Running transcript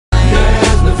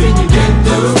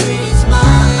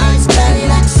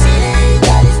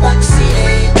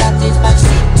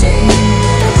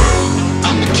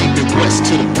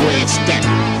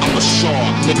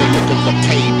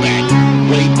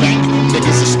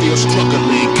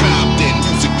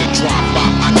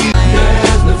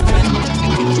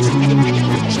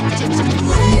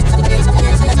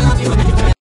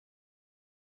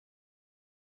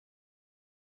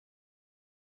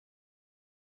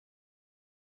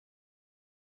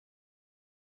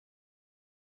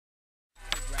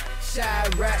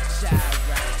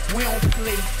We don't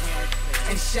play.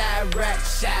 And Chirac,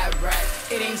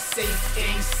 it ain't safe,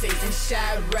 and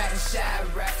Chirac.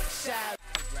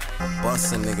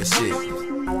 Bust a nigga shit.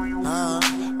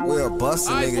 We'll bust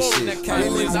a nigga shit.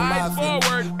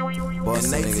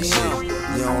 Bust a nigga shit.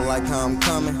 You don't like how I'm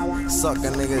coming? Suck a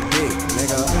nigga dick,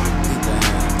 nigga.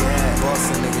 Yeah,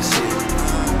 bust a nigga shit.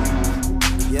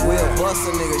 We'll bust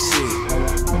a nigga shit.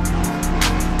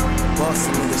 Bust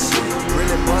a nigga shit.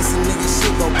 Really bust a nigga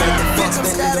shit. Go back and fuck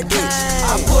that nigga bitch.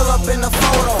 I pull up in the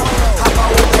photo. Hop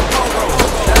out with that photo.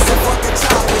 That's a fucking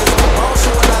chopper.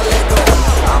 Motion when I let go.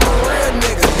 I'm a real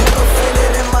nigga. You can feel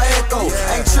it in my echo.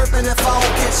 Ain't tripping if I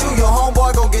don't get you. Your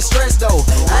homeboy gon' get stressed though.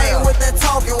 I ain't with that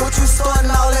talking. What you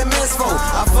starting all that mess for?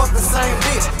 I fuck the same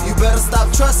bitch. You better stop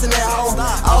trusting that hoe.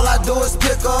 All I do is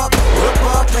pick up, whip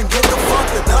up, and get the fuck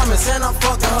the dumbest. And I'm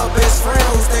fucking her best friend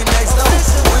who stay next door.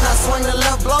 When I swing the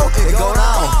left blow, it go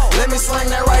down. Let me swing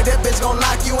that right, that bitch gon'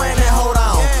 knock you in and hold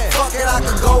on. Fuck it, I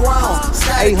could go round.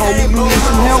 Hey homie, you need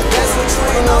some help? That's what you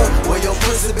ain't know. Where your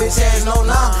pussy bitch ass know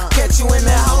now. Catch you in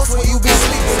that house when you be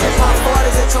sleeping. And pop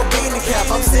parties at your beanie cap.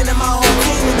 I'm sending my whole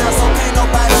team in there, so ain't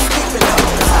nobody sleeping there.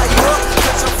 Tie you up,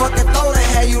 cut your fucking throat and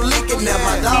have you leaking there.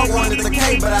 My dog wanted the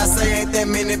cake, but I say ain't that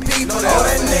many people there. Oh,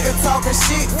 that nigga talking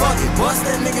shit, fuck it, bust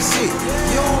that nigga shit.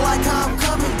 You don't like how I'm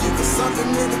coming, you can suck a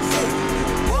nigga.